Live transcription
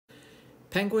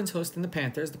Penguins hosting the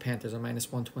Panthers. The Panthers are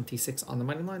 -126 on the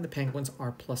money line. The Penguins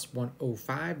are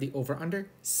 +105. The over-under,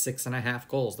 6.5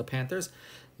 goals. The Panthers,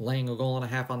 laying a goal and a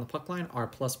half on the puck line, are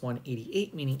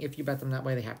 +188, meaning if you bet them that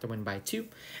way, they have to win by 2.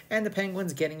 And the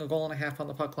Penguins getting a goal and a half on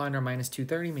the puck line are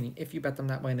 -230, meaning if you bet them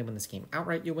that way and they win this game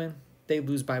outright, you win. They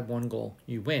lose by 1 goal,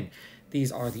 you win.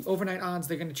 These are the overnight odds.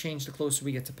 They're going to change the closer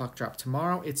we get to puck drop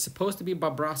tomorrow. It's supposed to be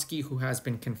Bobrovsky, who has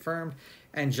been confirmed,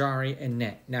 and Jari and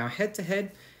net. Now,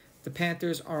 head-to-head, the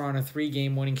Panthers are on a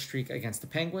 3-game winning streak against the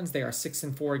Penguins. They are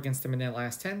 6-4 against them in their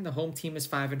last 10. The home team is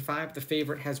 5-5. The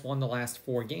favorite has won the last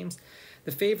 4 games.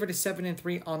 The favorite is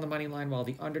 7-3 on the money line, while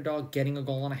the underdog getting a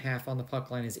goal and a half on the puck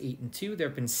line is 8-2. There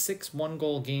have been 6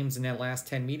 one-goal games in their last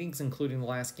 10 meetings, including the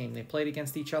last game they played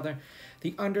against each other.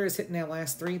 The under is hitting their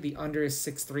last 3. The under is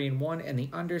 6-3-1, and the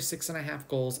under 6.5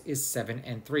 goals is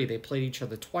 7-3. They played each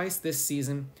other twice this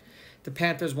season. The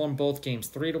Panthers won both games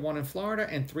 3-1 in Florida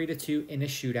and 3-2 in a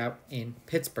shootout in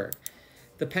Pittsburgh.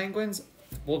 The Penguins,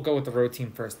 we'll go with the road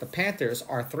team first. The Panthers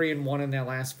are 3-1 in their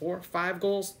last 4. 5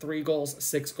 goals, 3 goals,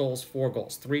 6 goals, 4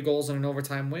 goals. 3 goals in an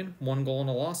overtime win, 1 goal in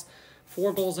a loss,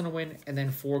 4 goals in a win, and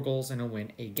then 4 goals in a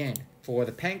win again. For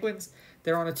the Penguins,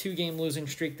 they're on a 2-game losing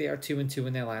streak. They are 2-2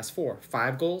 in their last 4.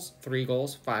 5 goals, 3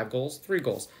 goals, 5 goals, 3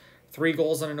 goals. 3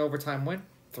 goals in an overtime win,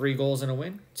 3 goals in a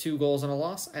win, 2 goals in a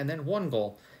loss, and then 1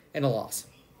 goal in a loss.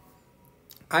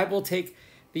 I will take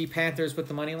the Panthers with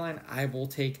the money line. I will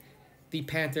take the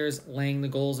Panthers laying the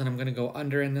goals, and I'm going to go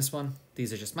under in this one.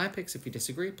 These are just my picks. If you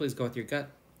disagree, please go with your gut,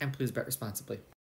 and please bet responsibly.